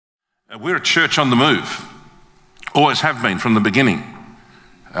We're a church on the move, always have been from the beginning.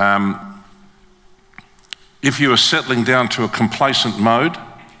 If you are settling down to a complacent mode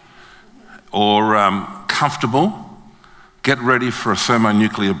or comfortable, get ready for a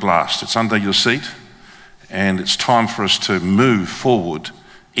thermonuclear blast. It's under your seat, and it's time for us to move forward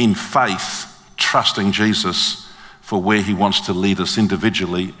in faith, trusting Jesus for where he wants to lead us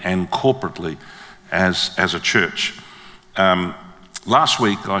individually and corporately as a church. Last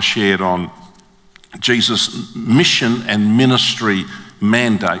week I shared on Jesus' mission and ministry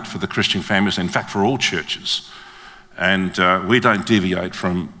mandate for the Christian families, in fact for all churches. And we don't deviate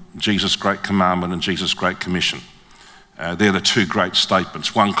from Jesus' great commandment and Jesus' great commission. They're the two great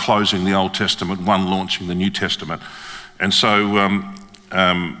statements, one closing the Old Testament, one launching the New Testament. And so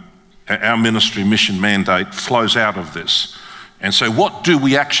our ministry mission mandate flows out of this. And so what do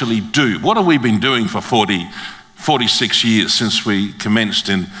we actually do? What have we been doing for 46 years since we commenced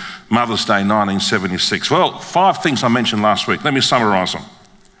in Mother's Day 1976? Well, 5 things I mentioned last week. Let me summarise them.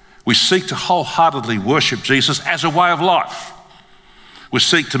 We seek to wholeheartedly worship Jesus as a way of life. We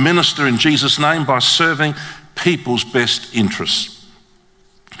seek to minister in Jesus' name by serving people's best interests.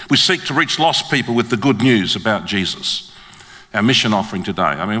 We seek to reach lost people with the good news about Jesus. Our mission offering today.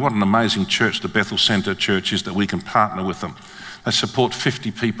 I mean, what an amazing church the Bethel Centre Church is that we can partner with them. They support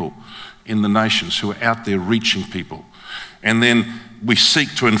 50 people in the nations who are out there reaching people. And then we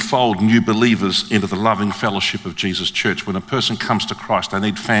seek to enfold new believers into the loving fellowship of Jesus' church. When a person comes to Christ, they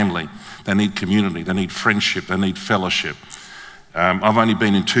need family, they need community, they need friendship, they need fellowship. I've only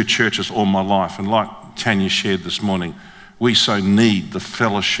been in 2 churches all my life, and like Tanya shared this morning, we so need the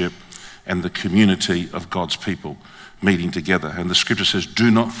fellowship and the community of God's people meeting together. And the scripture says, do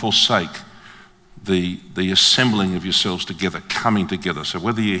not forsake the assembling of yourselves together, coming together. So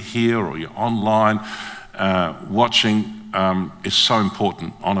whether you're here or you're online watching, it's so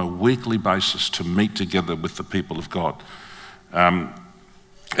important on a weekly basis to meet together with the people of God. And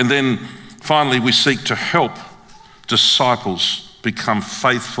then finally, we seek to help disciples become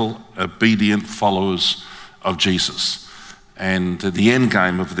faithful, obedient followers of Jesus. And the end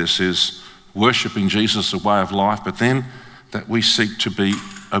game of this is worshipping Jesus as a way of life, but then that we seek to be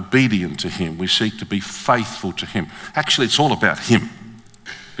obedient to him. We seek to be faithful to him. Actually, it's all about him.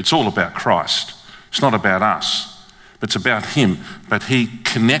 It's all about Christ. It's not about us, but it's about him. But he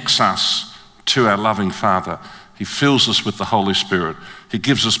connects us to our loving Father. He fills us with the Holy Spirit. He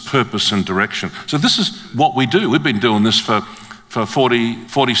gives us purpose and direction. So this is what we do. We've been doing this for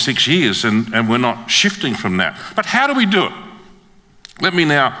 46 years, and we're not shifting from that. But how do we do it? Let me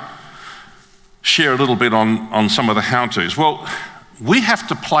now share a little bit on some of the how-tos. Well, we have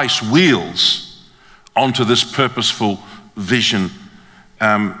to place wheels onto this purposeful vision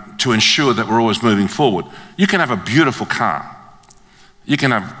to ensure that we're always moving forward. You can have a beautiful car. You can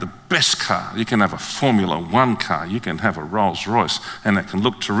have the best car. You can have a Formula 1 car. You can have a Rolls Royce, and it can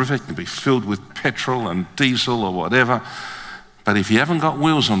look terrific and be filled with petrol and diesel or whatever. But if you haven't got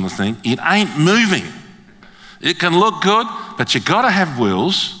wheels on the thing, it ain't moving. It can look good, but you got to have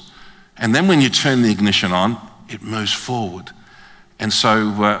wheels. And then when you turn the ignition on, it moves forward. And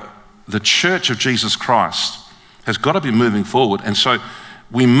so the Church of Jesus Christ has got to be moving forward. And so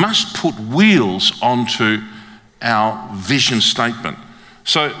we must put wheels onto our vision statement.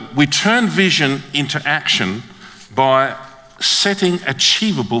 So we turn vision into action by setting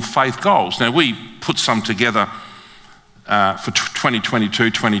achievable faith goals. Now, we put some together for 2022,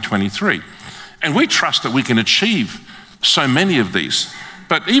 2023. And we trust that we can achieve so many of these.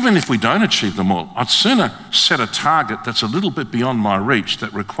 But even if we don't achieve them all, I'd sooner set a target that's a little bit beyond my reach,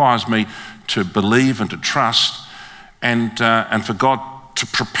 that requires me to believe and to trust and for God to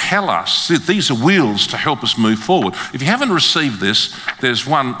propel us. These are wheels to help us move forward. If you haven't received this, there's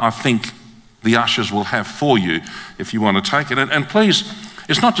one I think the ushers will have for you if you want to take it. And please,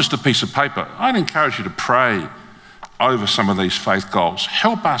 it's not just a piece of paper. I'd encourage you to pray over some of these faith goals.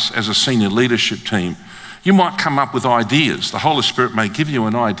 Help us as a senior leadership team. You might come up with ideas. The Holy Spirit may give you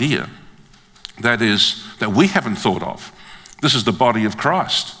an idea that we haven't thought of. This is the body of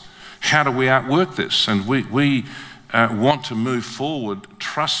Christ. How do we outwork this? And we want to move forward,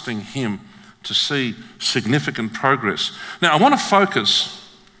 trusting him to see significant progress. Now, I want to focus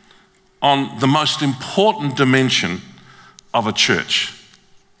on the most important dimension of a church.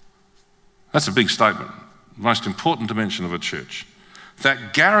 That's a big statement. Most important dimension of a church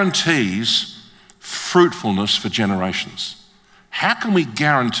that guarantees fruitfulness for generations. How can we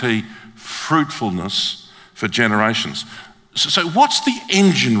guarantee fruitfulness for generations? So what's the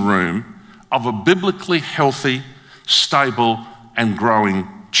engine room of a biblically healthy, stable and growing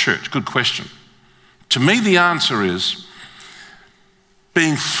church? Good question. To me, the answer is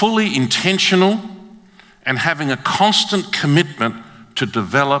being fully intentional and having a constant commitment to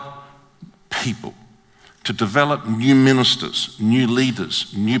develop people, to develop new ministers, new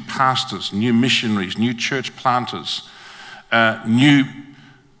leaders, new pastors, new missionaries, new church planters, new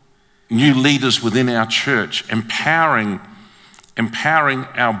leaders within our church, empowering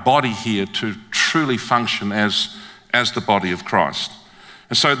our body here to truly function as the body of Christ.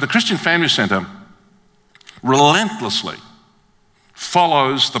 And so the Christian Family Centre relentlessly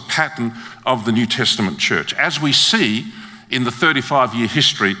follows the pattern of the New Testament church, as we see in the 35-year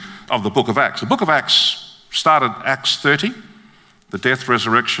history of the book of Acts. The book of Acts started Acts 30, the death,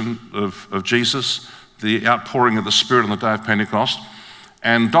 resurrection of Jesus, the outpouring of the Spirit on the day of Pentecost.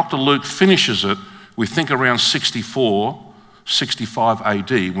 And Dr. Luke finishes it, we think around 65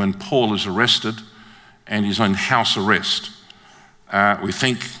 AD, when Paul is arrested and he's on house arrest. We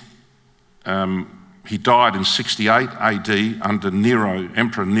think he died in 68 AD under Nero,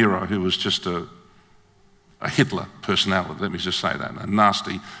 Emperor Nero, who was just a Hitler personality, let me just say that, a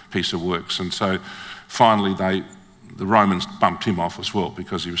nasty piece of works. And so finally the Romans bumped him off as well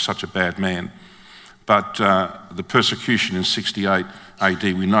because he was such a bad man. But the persecution in 68 AD,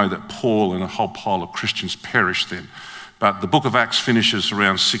 we know that Paul and a whole pile of Christians perished then. But the book of Acts finishes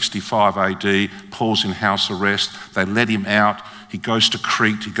around 65 AD. Paul's in house arrest. They let him out. He goes to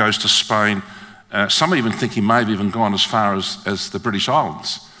Crete. He goes to Spain. Some even think he may have even gone as far as the British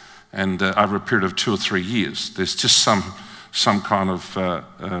Islands. And over a period of 2 or 3 years, there's just some kind of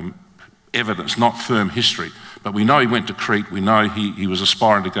evidence, not firm history. But we know he went to Crete. We know he was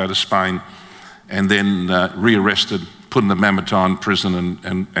aspiring to go to Spain, and then rearrested, put in the Mamertine prison,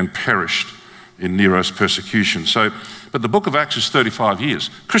 and perished in Nero's persecution. But the book of Acts is 35 years.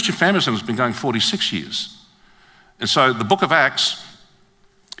 Christian Family Centre has been going 46 years. And so the book of Acts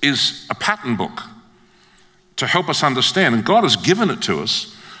is a pattern book to help us understand. And God has given it to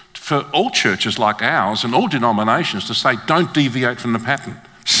us for all churches like ours and all denominations to say, don't deviate from the pattern.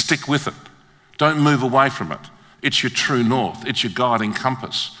 Stick with it. Don't move away from it. It's your true north. It's your guiding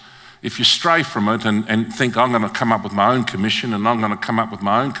compass. If you stray from it and think, I'm going to come up with my own commission and I'm going to come up with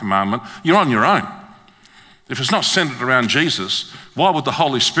my own commandment, you're on your own. If it's not centered around Jesus, why would the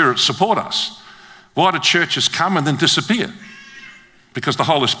Holy Spirit support us? Why do churches come and then disappear? Because the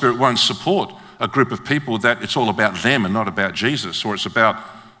Holy Spirit won't support a group of people that it's all about them and not about Jesus, or it's about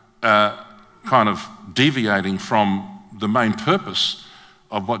kind of deviating from the main purpose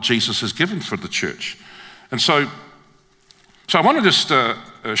of what Jesus has given for the church. And so I want to just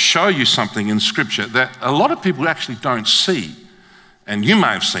show you something in Scripture that a lot of people actually don't see. And you may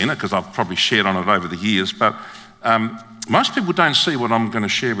have seen it because I've probably shared on it over the years, but most people don't see what I'm going to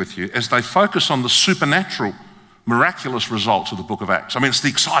share with you as they focus on the supernatural, miraculous results of the book of Acts. I mean, it's the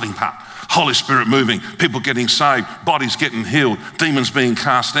exciting part. Holy Spirit moving, people getting saved, bodies getting healed, demons being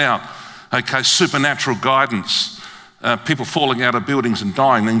cast out, okay, supernatural guidance, people falling out of buildings and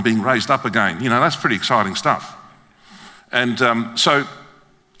dying and being raised up again. You know, that's pretty exciting stuff. And so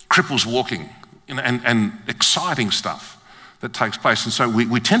cripples walking, you know, and exciting stuff that takes place. And so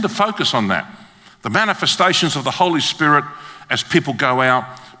we tend to focus on that. The manifestations of the Holy Spirit as people go out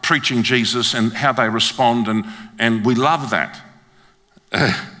preaching Jesus and how they respond, and we love that.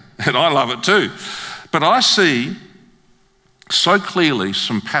 And I love it too. But I see so clearly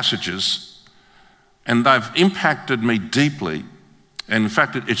some passages, and they've impacted me deeply. And in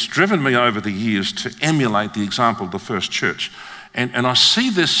fact, it's driven me over the years to emulate the example of the first church. And I see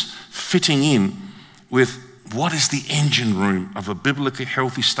this fitting in with what is the engine room of a biblically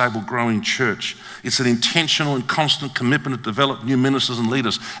healthy, stable, growing church. It's an intentional and constant commitment to develop new ministers and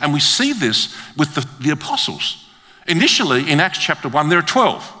leaders. And we see this with the apostles. Initially, in Acts chapter 1, there are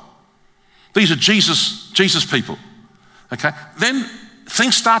 12. These are Jesus people. Okay? Then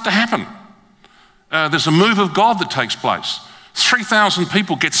things start to happen. There's a move of God that takes place. 3,000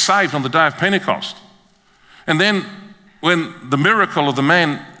 people get saved on the day of Pentecost. And then when the miracle of the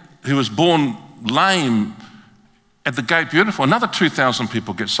man who was born lame at the gate beautiful, another 2,000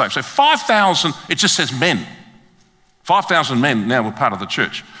 people get saved. So 5,000, it just says men. 5,000 men now were part of the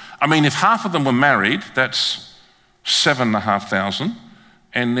church. I mean, if half of them were married, that's 7,500,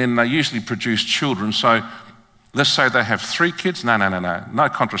 and then they usually produce children. So let's say they have 3 kids. No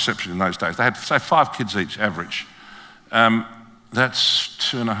contraception in those days. They had, say, 5 kids each, average. That's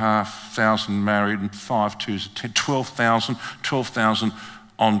 2,500 married, and 5 twos, 10, 12,000. 12,000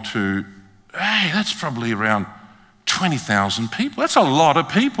 onto, hey, that's probably around 20,000 people. That's a lot of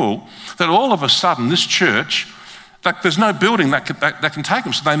people that all of a sudden this church, like, there's no building that can take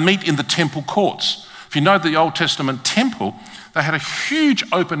them. So they meet in the temple courts. If you know the Old Testament temple, they had a huge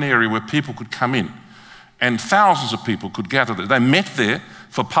open area where people could come in. and thousands of people could gather there. They met there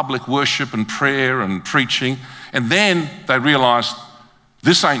for public worship and prayer and preaching, and then they realised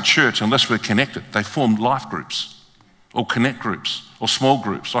this ain't church unless we're connected. They formed life groups or connect groups or small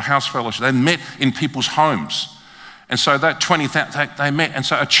groups or house fellowship. They met in people's homes. And so that 20,000, they met. And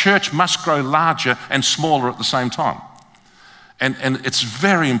so a church must grow larger and smaller at the same time. And it's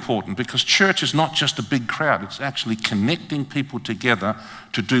very important because church is not just a big crowd. It's actually connecting people together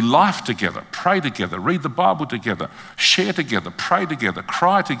to do life together, pray together, read the Bible together, share together, pray together,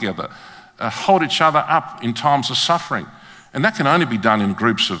 cry together, hold each other up in times of suffering. And that can only be done in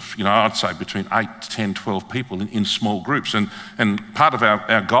groups of, I'd say between 8, 10, 12 people in small groups. And part of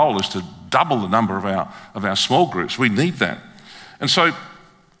our goal is to double the number of our small groups. We need that. And so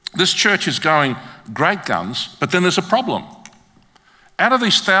this church is going great guns, but then there's a problem. Out of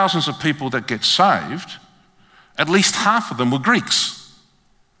these thousands of people that get saved, at least half of them were Greeks.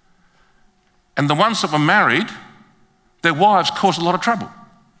 And the ones that were married, their wives caused a lot of trouble.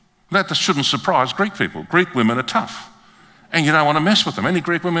 That shouldn't surprise Greek people. Greek women are tough. And you don't want to mess with them. Any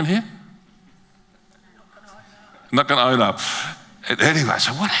Greek women here? Not going to own up. Anyway,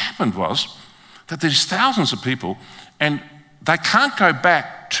 so what happened was that there's thousands of people and they can't go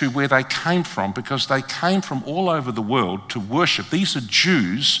back to where they came from because they came from all over the world to worship. These are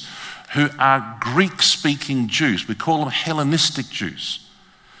Jews who are Greek-speaking Jews. We call them Hellenistic Jews.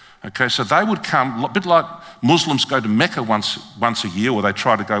 Okay, so they would come, a bit like Muslims go to Mecca once a year, or they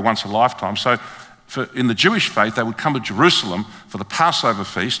try to go once a lifetime. So in the Jewish faith, they would come to Jerusalem for the Passover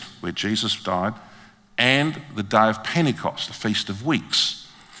feast, where Jesus died, and the day of Pentecost, the Feast of Weeks,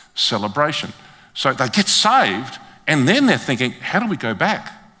 celebration. So they get saved, and then they're thinking, how do we go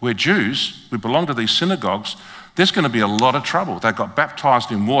back? We're Jews, we belong to these synagogues, there's going to be a lot of trouble. They got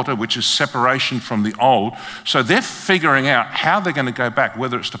baptized in water, which is separation from the old. So they're figuring out how they're going to go back,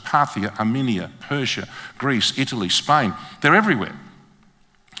 whether it's to Parthia, Armenia, Persia, Greece, Italy, Spain. They're everywhere.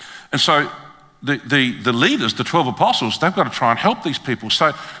 And so the leaders, the 12 apostles, they've got to try and help these people.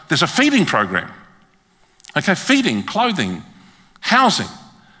 So there's a feeding program. Okay, feeding, clothing, housing.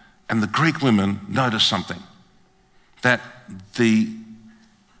 And the Greek women noticed something, that the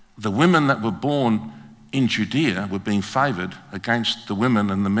women that were born in Judea were being favoured against the women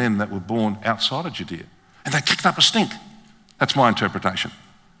and the men that were born outside of Judea. And they kicked up a stink. That's my interpretation.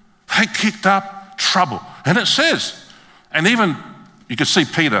 They kicked up trouble. And it says, and even you could see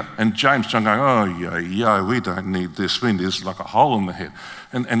Peter and James John going, oh, we don't need this. We need this like a hole in the head.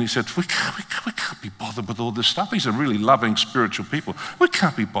 And he said, we can't be bothered with all this stuff. These are really loving spiritual people. We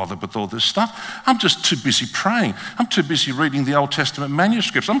can't be bothered with all this stuff. I'm just too busy praying. I'm too busy reading the Old Testament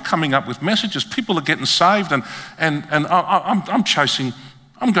manuscripts. I'm coming up with messages. People are getting saved and I'm chasing,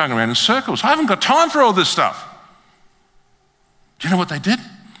 I'm going around in circles. I haven't got time for all this stuff. Do you know what they did?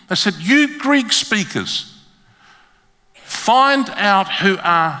 They said, you Greek speakers, find out who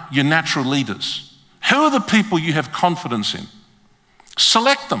are your natural leaders. Who are the people you have confidence in?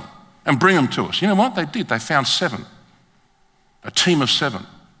 Select them and bring them to us. You know what they did? They found 7, a team of 7.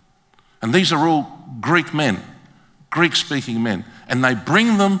 And these are all Greek men, Greek-speaking men. And they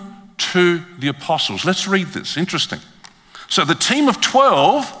bring them to the apostles. Let's read this, interesting. So the team of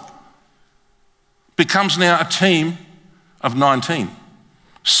 12 becomes now a team of 19.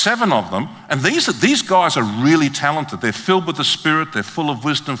 7 of them, and these guys are really talented. They're filled with the Spirit, they're full of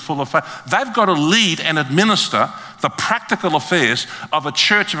wisdom, full of faith. They've got to lead and administer the practical affairs of a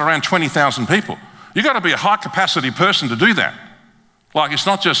church of around 20,000 people. You've got to be a high-capacity person to do that. Like, it's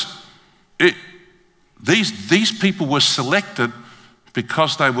not just... These people were selected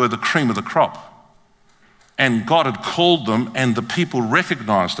because they were the cream of the crop. And God had called them, and the people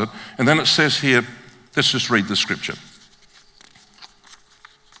recognised it. And then it says here, let's just read the scripture.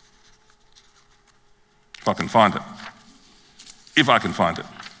 If I can find it. If I can find it.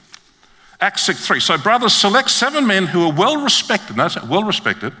 Acts 6:3. So brothers, select 7 men who are well-respected,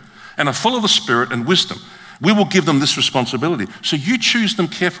 and are full of the Spirit and wisdom. We will give them this responsibility. So you choose them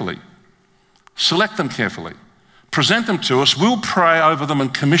carefully. Select them carefully. Present them to us. We'll pray over them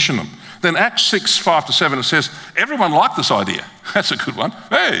and commission them. Then Acts 6:5-7, it says, everyone liked this idea. That's a good one.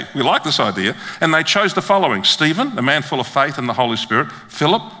 Hey, we like this idea. And they chose the following: Stephen, a man full of faith and the Holy Spirit;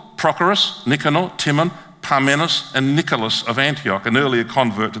 Philip, Prochorus, Nicanor, Timon, Parmenas, and Nicholas of Antioch, an earlier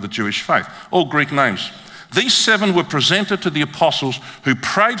convert to the Jewish faith. All Greek names. These 7 were presented to the apostles, who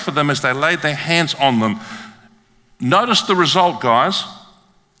prayed for them as they laid their hands on them. Notice the result, guys.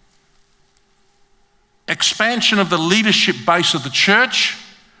 Expansion of the leadership base of the church,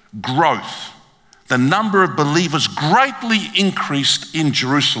 growth. The number of believers greatly increased in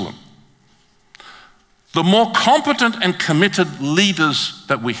Jerusalem. The more competent and committed leaders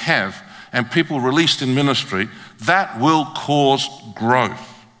that we have, and people released in ministry, that will cause growth.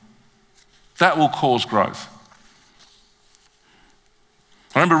 That will cause growth.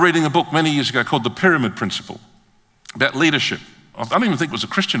 I remember reading a book many years ago called The Pyramid Principle about leadership. I don't even think it was a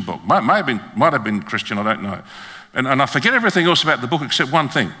Christian book. Might have been Christian, I don't know. And I forget everything else about the book except one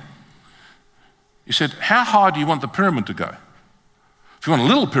thing. He said, how high do you want the pyramid to go? If you want a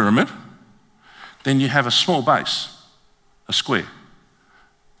little pyramid, then you have a small base, a square.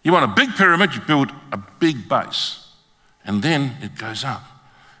 You want a big pyramid, you build a big base, and then it goes up.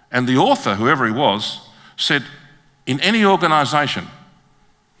 And the author, whoever he was, said, in any organisation,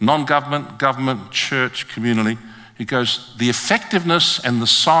 non-government, government, church, community, he goes, the effectiveness and the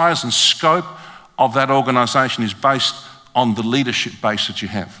size and scope of that organisation is based on the leadership base that you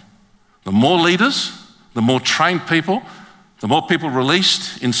have. The more leaders, the more trained people, the more people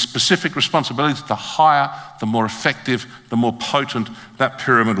released in specific responsibilities, the higher, the more effective, the more potent that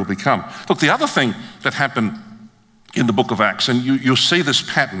pyramid will become. Look, the other thing that happened in the book of Acts, and you'll see this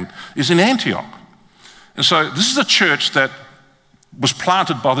pattern, is in Antioch. And so this is a church that was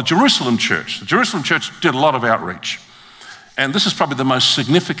planted by the Jerusalem church. The Jerusalem church did a lot of outreach. And this is probably the most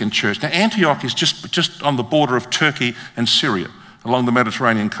significant church. Now, Antioch is just on the border of Turkey and Syria, along the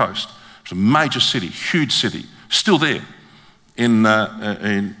Mediterranean coast. It's a major city, huge city, still there on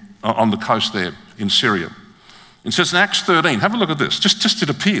the coast there in Syria. It says in Acts 13, have a look at this, just it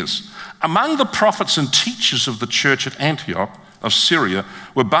appears. Among the prophets and teachers of the church at Antioch of Syria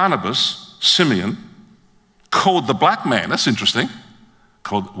were Barnabas, Simeon, called the black man. That's interesting.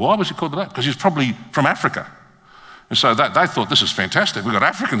 Why was he called the black? Because he's probably from Africa. And so they thought, this is fantastic. We've got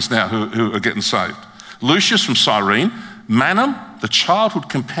Africans now who are getting saved. Lucius from Cyrene, Manaen, the childhood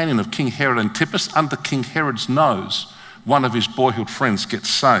companion of King Herod Antipas, under King Herod's nose, one of his boyhood friends gets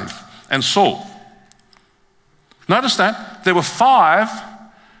saved. And Saul. Notice that there were 5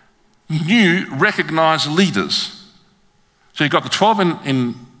 new recognised leaders. So you've got the 12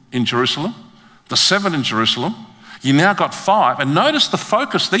 in Jerusalem, the 7 in Jerusalem. You now got 5. And notice the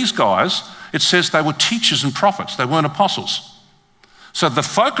focus, these guys, it says they were teachers and prophets. They weren't apostles. So the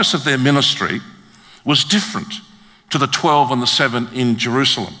focus of their ministry was different to the 12 and the 7 in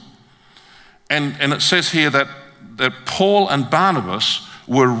Jerusalem. And it says here that Paul and Barnabas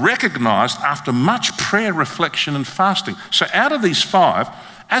were recognised after much prayer, reflection and fasting. So out of these 5,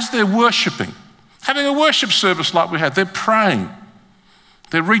 as they're worshipping, having a worship service like we had, they're praying.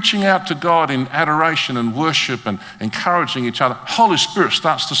 They're reaching out to God in adoration and worship and encouraging each other. Holy Spirit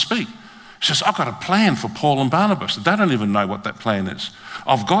starts to speak. He says, I've got a plan for Paul and Barnabas. They don't even know what that plan is.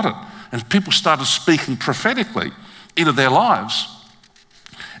 I've got it. And people started speaking prophetically into their lives.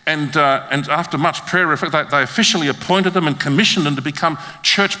 And after much prayer, they officially appointed them and commissioned them to become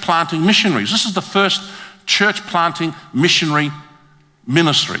church planting missionaries. This is the first church planting missionary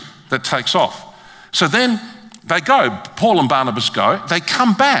ministry that takes off. So then they go, Paul and Barnabas go, they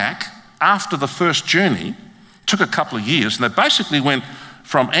come back after the first journey, took a couple of years, and they basically went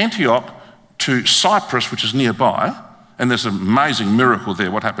from Antioch to Cyprus, which is nearby, and there's an amazing miracle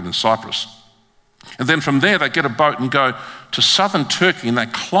there, what happened in Cyprus. And then from there, they get a boat and go to southern Turkey, and they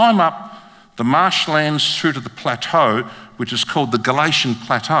climb up the marshlands through to the plateau, which is called the Galatian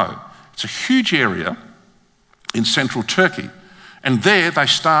Plateau. It's a huge area in central Turkey. And there they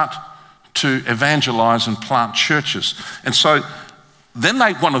start to evangelise and plant churches. And so then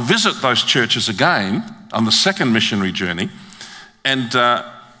they want to visit those churches again on the second missionary journey.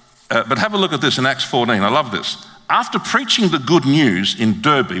 But have a look at this in Acts 14. I love this. After preaching the good news in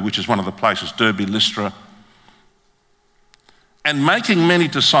Derbe, which is one of the places, Derbe, Lystra, and making many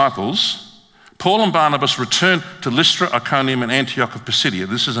disciples, Paul and Barnabas returned to Lystra, Iconium, and Antioch of Pisidia.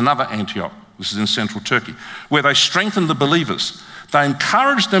 This is another Antioch. This is in central Turkey, where they strengthened the believers. They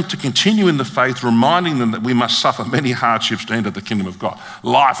encouraged them to continue in the faith, reminding them that we must suffer many hardships to enter the kingdom of God.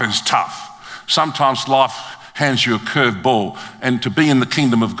 Life is tough. Sometimes life hands you a curved ball, and to be in the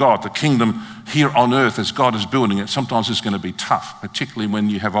kingdom of God, the kingdom here on earth as God is building it, sometimes it's going to be tough, particularly when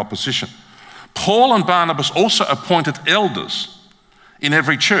you have opposition. Paul and Barnabas also appointed elders in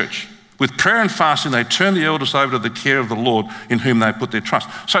every church. With prayer and fasting, they turned the elders over to the care of the Lord in whom they put their trust.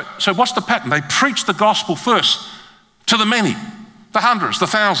 So what's the pattern? They preach the gospel first to the many, the hundreds, the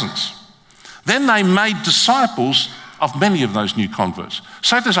thousands. Then they made disciples of many of those new converts.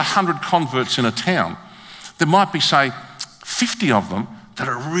 Say if there's 100 converts in a town, there might be, say, 50 of them that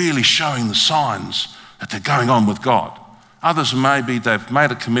are really showing the signs that they're going on with God. Others maybe they've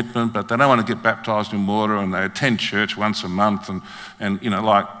made a commitment, but they don't want to get baptised in water, and they attend church once a month, and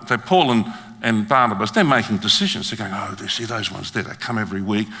like Paul and Barnabas, they're making decisions. They're going, oh, they see those ones there. They come every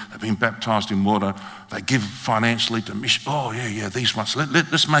week. They've been baptised in water. They give financially to mission. Oh, yeah, these ones.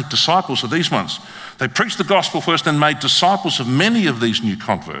 Let's make disciples of these ones. They preached the gospel first and made disciples of many of these new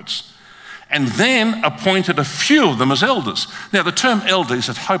converts, and then appointed a few of them as elders. Now, the term elder is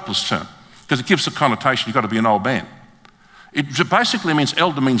a hopeless term because it gives the connotation you've got to be an old man. It basically means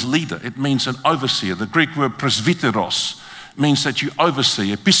elder means leader. It means an overseer. The Greek word presbyteros means that you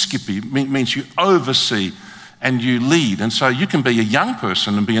oversee. Episkopi means you oversee and you lead. And so you can be a young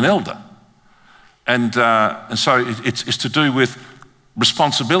person and be an elder. And so it's to do with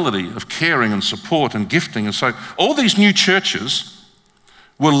responsibility of caring and support and gifting. And so all these new churches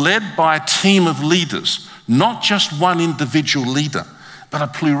were led by a team of leaders, not just one individual leader, but a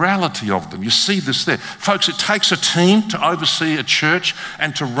plurality of them. You see this there. Folks, it takes a team to oversee a church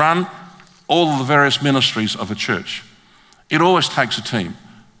and to run all of the various ministries of a church. It always takes a team.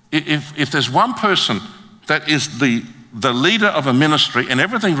 If there's one person that is the leader of a ministry and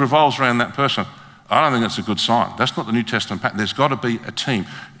everything revolves around that person, I don't think that's a good sign. That's not the New Testament pattern. There's got to be a team.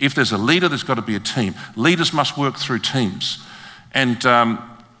 If there's a leader, there's got to be a team. Leaders must work through teams. And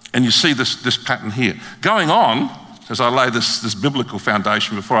you see this pattern here. Going on, as I lay this biblical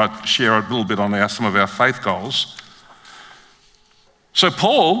foundation before I share a little bit on some of our faith goals. So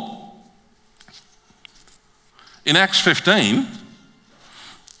Paul, in Acts 15,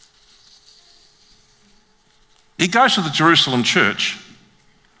 he goes to the Jerusalem church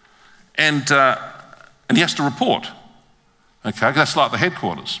and he has to report. Okay, that's like the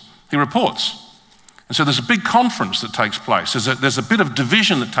headquarters. He reports. And so there's a big conference that takes place. There's a bit of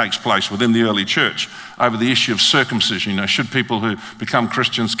division that takes place within the early church over the issue of circumcision. Should people who become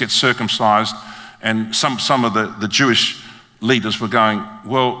Christians get circumcised? And some of the Jewish leaders were going,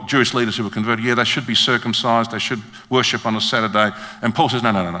 well, Jewish leaders who were converted, yeah, they should be circumcised, they should worship on a Saturday. And Paul says,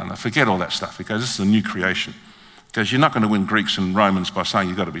 no, forget all that stuff. He goes, this is a new creation. He goes, you're not going to win Greeks and Romans by saying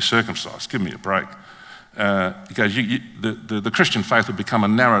you've got to be circumcised. Give me a break. He goes, the Christian faith would become a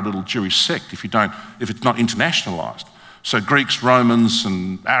narrow little Jewish sect if it's not internationalised. So Greeks, Romans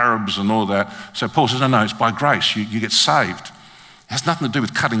and Arabs and all that. So Paul says, no, it's by grace. You get saved. It has nothing to do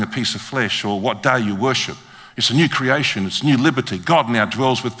with cutting a piece of flesh or what day you worship. It's a new creation. It's new liberty. God now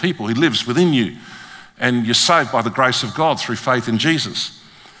dwells with people. He lives within you. And you're saved by the grace of God through faith in Jesus.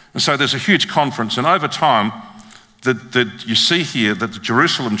 And so there's a huge conference. And over time, that you see here that the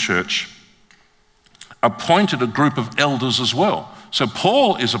Jerusalem church appointed a group of elders as well. So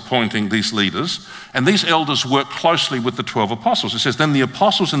Paul is appointing these leaders, and these elders work closely with the 12 apostles. It says, then the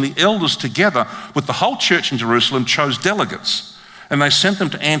apostles and the elders together with the whole church in Jerusalem chose delegates, and they sent them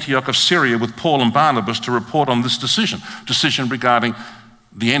to Antioch of Syria with Paul and Barnabas to report on this decision regarding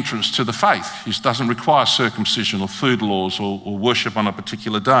the entrance to the faith. It doesn't require circumcision or food laws or worship on a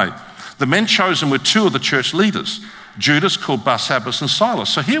particular day. The men chosen were two of the church leaders, Judas, called Barsabbas, and Silas.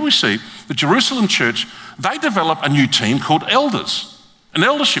 So here we see the Jerusalem church, they develop a new team called elders, an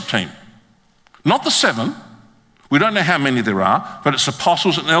eldership team. Not the 7, we don't know how many there are, but it's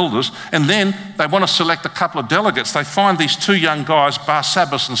apostles and elders, and then they want to select a couple of delegates. They find these 2 young guys,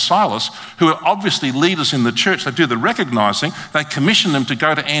 Barsabbas and Silas, who are obviously leaders in the church. They do the recognising, they commission them to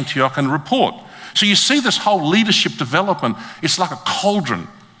go to Antioch and report. So you see this whole leadership development, it's like a cauldron.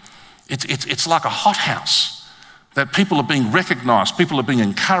 It's like a hothouse. That people are being recognised, people are being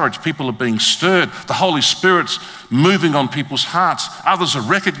encouraged, people are being stirred. The Holy Spirit's moving on people's hearts. Others are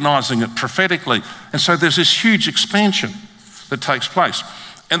recognising it prophetically. And so there's this huge expansion that takes place.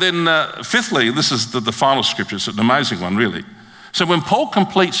 And then fifthly, this is the final scripture. It's an amazing one, really. So when Paul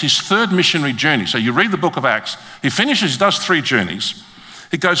completes his 3rd missionary journey, so you read the book of Acts, he does 3 journeys.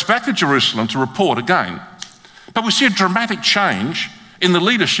 He goes back to Jerusalem to report again. But we see a dramatic change in the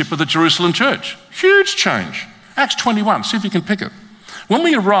leadership of the Jerusalem church. Huge change. Acts 21, see if you can pick it. When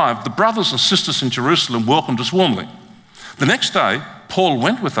we arrived, the brothers and sisters in Jerusalem welcomed us warmly. The next day, Paul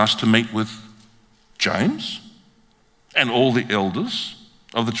went with us to meet with James, and all the elders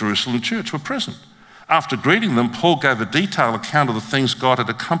of the Jerusalem church were present. After greeting them, Paul gave a detailed account of the things God had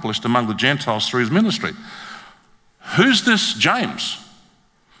accomplished among the Gentiles through his ministry. Who's this James?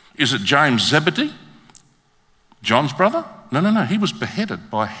 Is it James Zebedee, John's brother? No, he was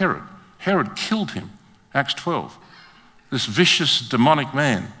beheaded by Herod. Herod killed him. Acts 12. This vicious, demonic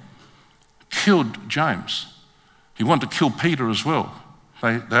man killed James. He wanted to kill Peter as well.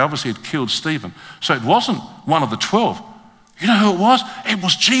 They obviously had killed Stephen. So it wasn't one of the 12. You know who it was? It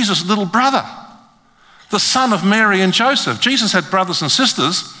was Jesus' little brother, the son of Mary and Joseph. Jesus had brothers and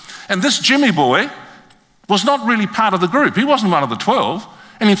sisters, and this Jimmy boy was not really part of the group. He wasn't one of the 12.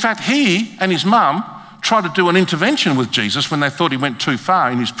 And in fact, he and his mum tried to do an intervention with Jesus when they thought he went too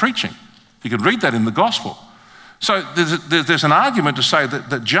far in his preaching. You could read that in the gospel. So there's an argument to say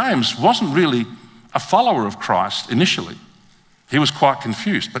that James wasn't really a follower of Christ initially. He was quite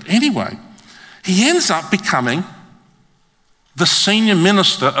confused. But anyway, he ends up becoming the senior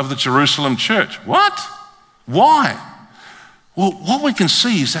minister of the Jerusalem church. What? Why? Well, what we can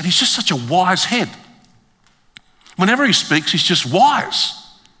see is that he's just such a wise head. Whenever he speaks, he's just wise.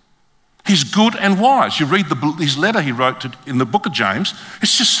 He's good and wise. You read his letter he wrote in the book of James,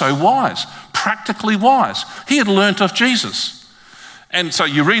 it's just so wise, practically wise. He had learnt of Jesus. And so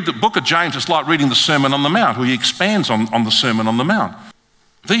you read the book of James, it's like reading the Sermon on the Mount, where he expands on the Sermon on the Mount.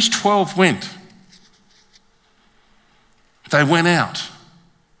 These 12 went. They went out.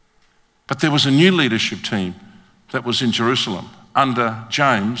 But there was a new leadership team that was in Jerusalem under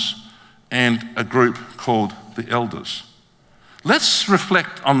James and a group called the elders. Let's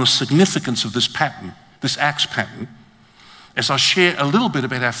reflect on the significance of this pattern, this Acts pattern, as I share a little bit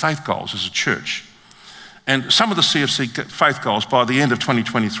about our faith goals as a church and some of the CFC faith goals by the end of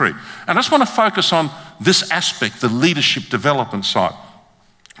 2023. And I just want to focus on this aspect, the leadership development side.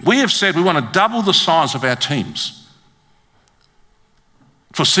 We have said we want to double the size of our teams.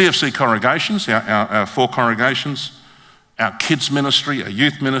 For CFC congregations, our 4 congregations, our kids ministry, our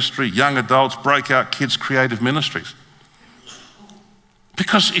youth ministry, young adults, breakout kids, creative ministries.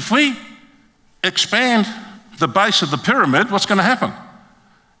 Because if we expand the base of the pyramid, what's going to happen?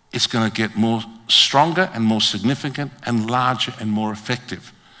 It's going to get more stronger and more significant and larger and more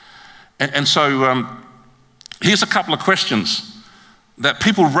effective. And so here's a couple of questions that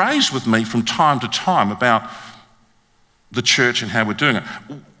people raise with me from time to time about the church and how we're doing it.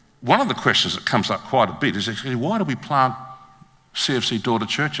 One of the questions that comes up quite a bit is actually, why do we plant CFC daughter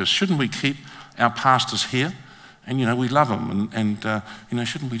churches? Shouldn't we keep our pastors here? And, we love them. And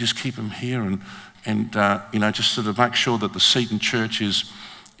shouldn't we just keep them here and just sort of make sure that the Seaton church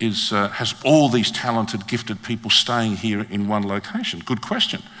has all these talented, gifted people staying here in one location? Good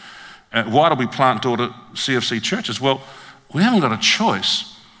question. Why do we plant daughter CFC churches? Well, we haven't got a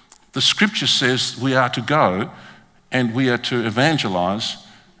choice. The scripture says we are to go and we are to evangelise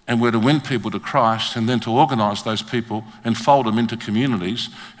and we're to win people to Christ and then to organise those people and fold them into communities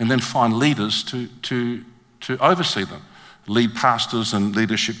and then find leaders to oversee them, lead pastors and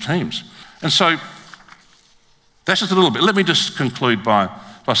leadership teams. And so that's just a little bit. Let me just conclude by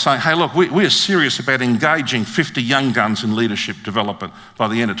saying, hey, look, we are serious about engaging 50 young guns in leadership development by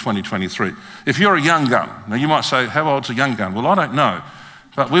the end of 2023. If you're a young gun, now you might say, how old's a young gun? Well, I don't know,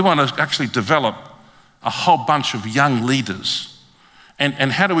 but we want to actually develop a whole bunch of young leaders.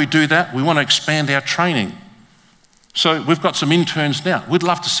 And how do we do that? We want to expand our training. So we've got some interns now. We'd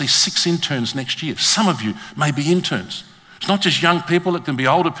love to see 6 interns next year. Some of you may be interns. It's not just young people, it can be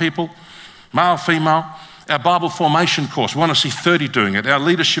older people, male, female. Our Bible formation course, we want to see 30 doing it. Our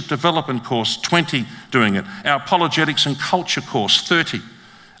leadership development course, 20 doing it. Our apologetics and culture course, 30.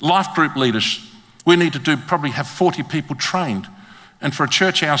 Life group leaders, we need to probably have 40 people trained. And for a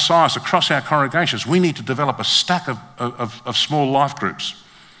church our size, across our congregations, we need to develop a stack of small life groups.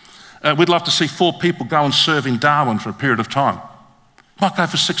 We'd love to see 4 people go and serve in Darwin for a period of time. Might go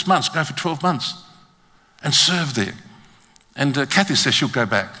for 6 months, go for 12 months and serve there. And Kathy says she'll go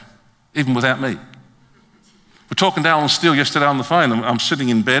back, even without me. We're talking to Alan Steele yesterday on the phone. I'm sitting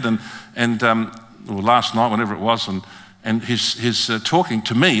in bed and last night, whenever it was, and he's talking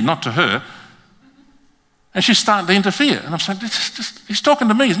to me, not to her. And she's starting to interfere. And I'm saying, he's talking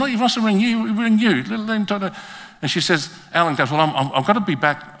to me. He's not, he wants to ring you, he'll ring you. Let him talk to... And she says, Alan goes, well, I've got to be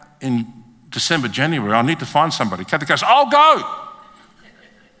back in December, January. I need to find somebody. Kathy goes, I'll go.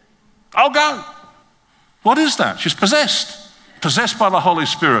 I'll go. What is that? She's possessed by the Holy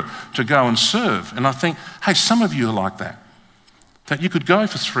Spirit to go and serve. And I think, hey, some of you are like that you could go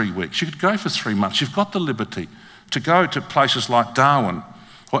for 3 weeks, you could go for 3 months. You've got the liberty to go to places like Darwin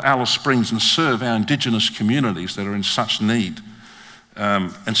or Alice Springs and serve our Indigenous communities that are in such need.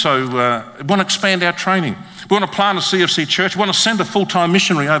 And so we want to expand our training. We want to plant a CFC church. We want to send a full-time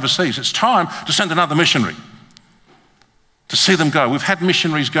missionary overseas. It's time to send another missionary, to see them go. We've had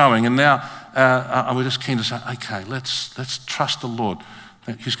missionaries going, and now we're just keen to say, okay, let's trust the Lord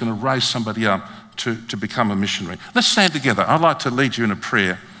that He's going to raise somebody up to become a missionary. Let's stand together. I'd like to lead you in a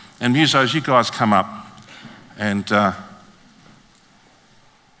prayer. And musos, you guys come up and...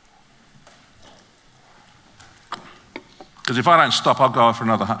 because if I don't stop, I'll go for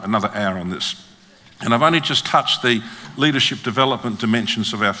another hour on this. And I've only just touched the leadership development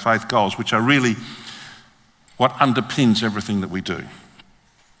dimensions of our faith goals, which are really what underpins everything that we do.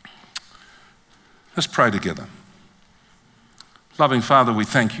 Let's pray together. Loving Father, we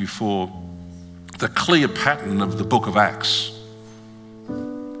thank you for the clear pattern of the book of Acts.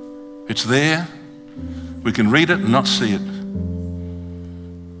 It's there. We can read it and not see it.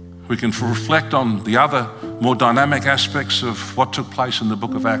 We can reflect on the other more dynamic aspects of what took place in the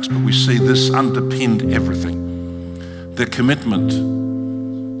book of Acts, but we see this underpinned everything. Their commitment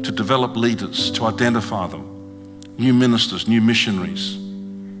to develop leaders, to identify them, new ministers, new missionaries,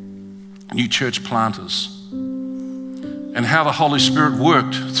 new church planters, and how the Holy Spirit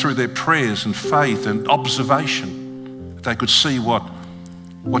worked through their prayers and faith and observation. They could see what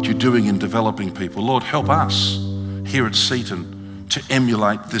you're doing in developing people. Lord, help us here at Seaton to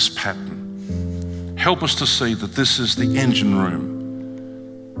emulate this pattern. Help us to see that this is the engine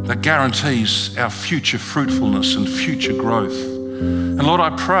room that guarantees our future fruitfulness and future growth. And Lord, I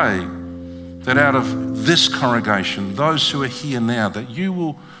pray that out of this congregation, those who are here now, that you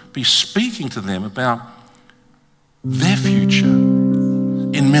will be speaking to them about their future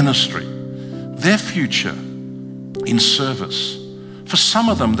in ministry, their future in service. For some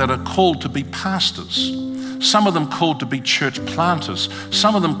of them that are called to be pastors, some of them called to be church planters,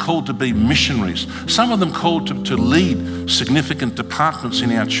 some of them called to be missionaries, some of them called to lead significant departments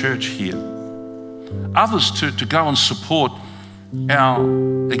in our church here. Others to go and support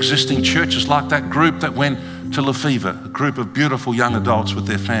our existing churches, like that group that went to Lefevre, a group of beautiful young adults with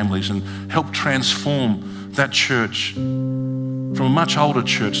their families, and helped transform that church from a much older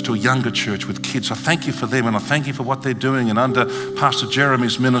church to a younger church with kids. I thank you for them, and I thank you for what they're doing, and under Pastor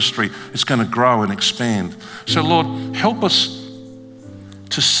Jeremy's ministry, it's going to grow and expand. So Lord, help us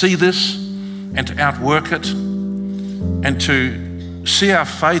to see this and to outwork it, and to see our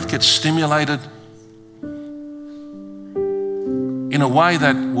faith get stimulated in a way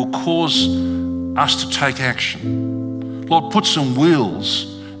that will cause us to take action. Lord, put some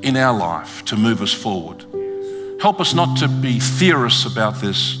wheels in our life to move us forward. Help us not to be theorists about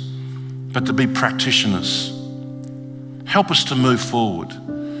this, but to be practitioners. Help us to move forward.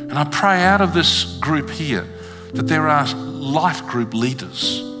 And I pray out of this group here that there are life group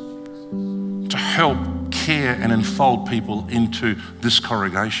leaders to help care and enfold people into this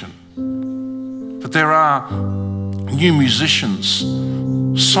congregation. That there are new musicians,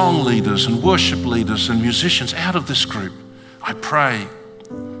 song leaders and worship leaders and musicians out of this group. I pray,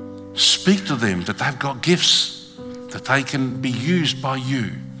 speak to them that they've got gifts, that they can be used by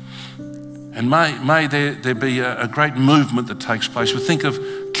you. And may there be a great movement that takes place. We think of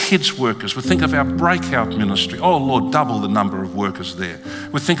kids workers. We think of our breakout ministry. Oh Lord, double the number of workers there.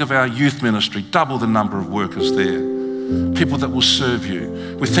 We think of our youth ministry, double the number of workers there. People that will serve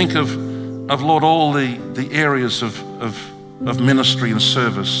you. We think of Lord, all the areas of ministry and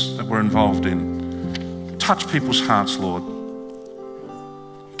service that we're involved in. Touch people's hearts, Lord.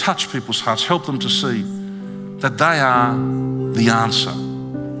 Touch people's hearts. Help them to see that they are the answer.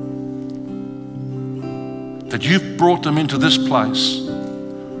 That you've brought them into this place,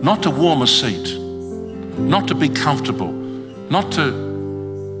 not to warm a seat, not to be comfortable, not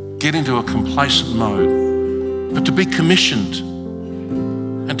to get into a complacent mode, but to be commissioned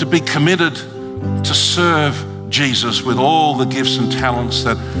and to be committed to serve Jesus with all the gifts and talents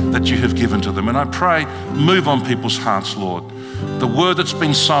that you have given to them. And I pray, move on people's hearts, Lord. The word that's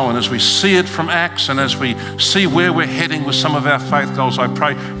been sown, as we see it from Acts and as we see where we're heading with some of our faith goals, I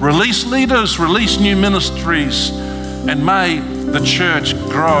pray, release leaders, release new ministries, and may the church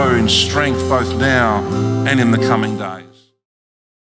grow in strength both now and in the coming days.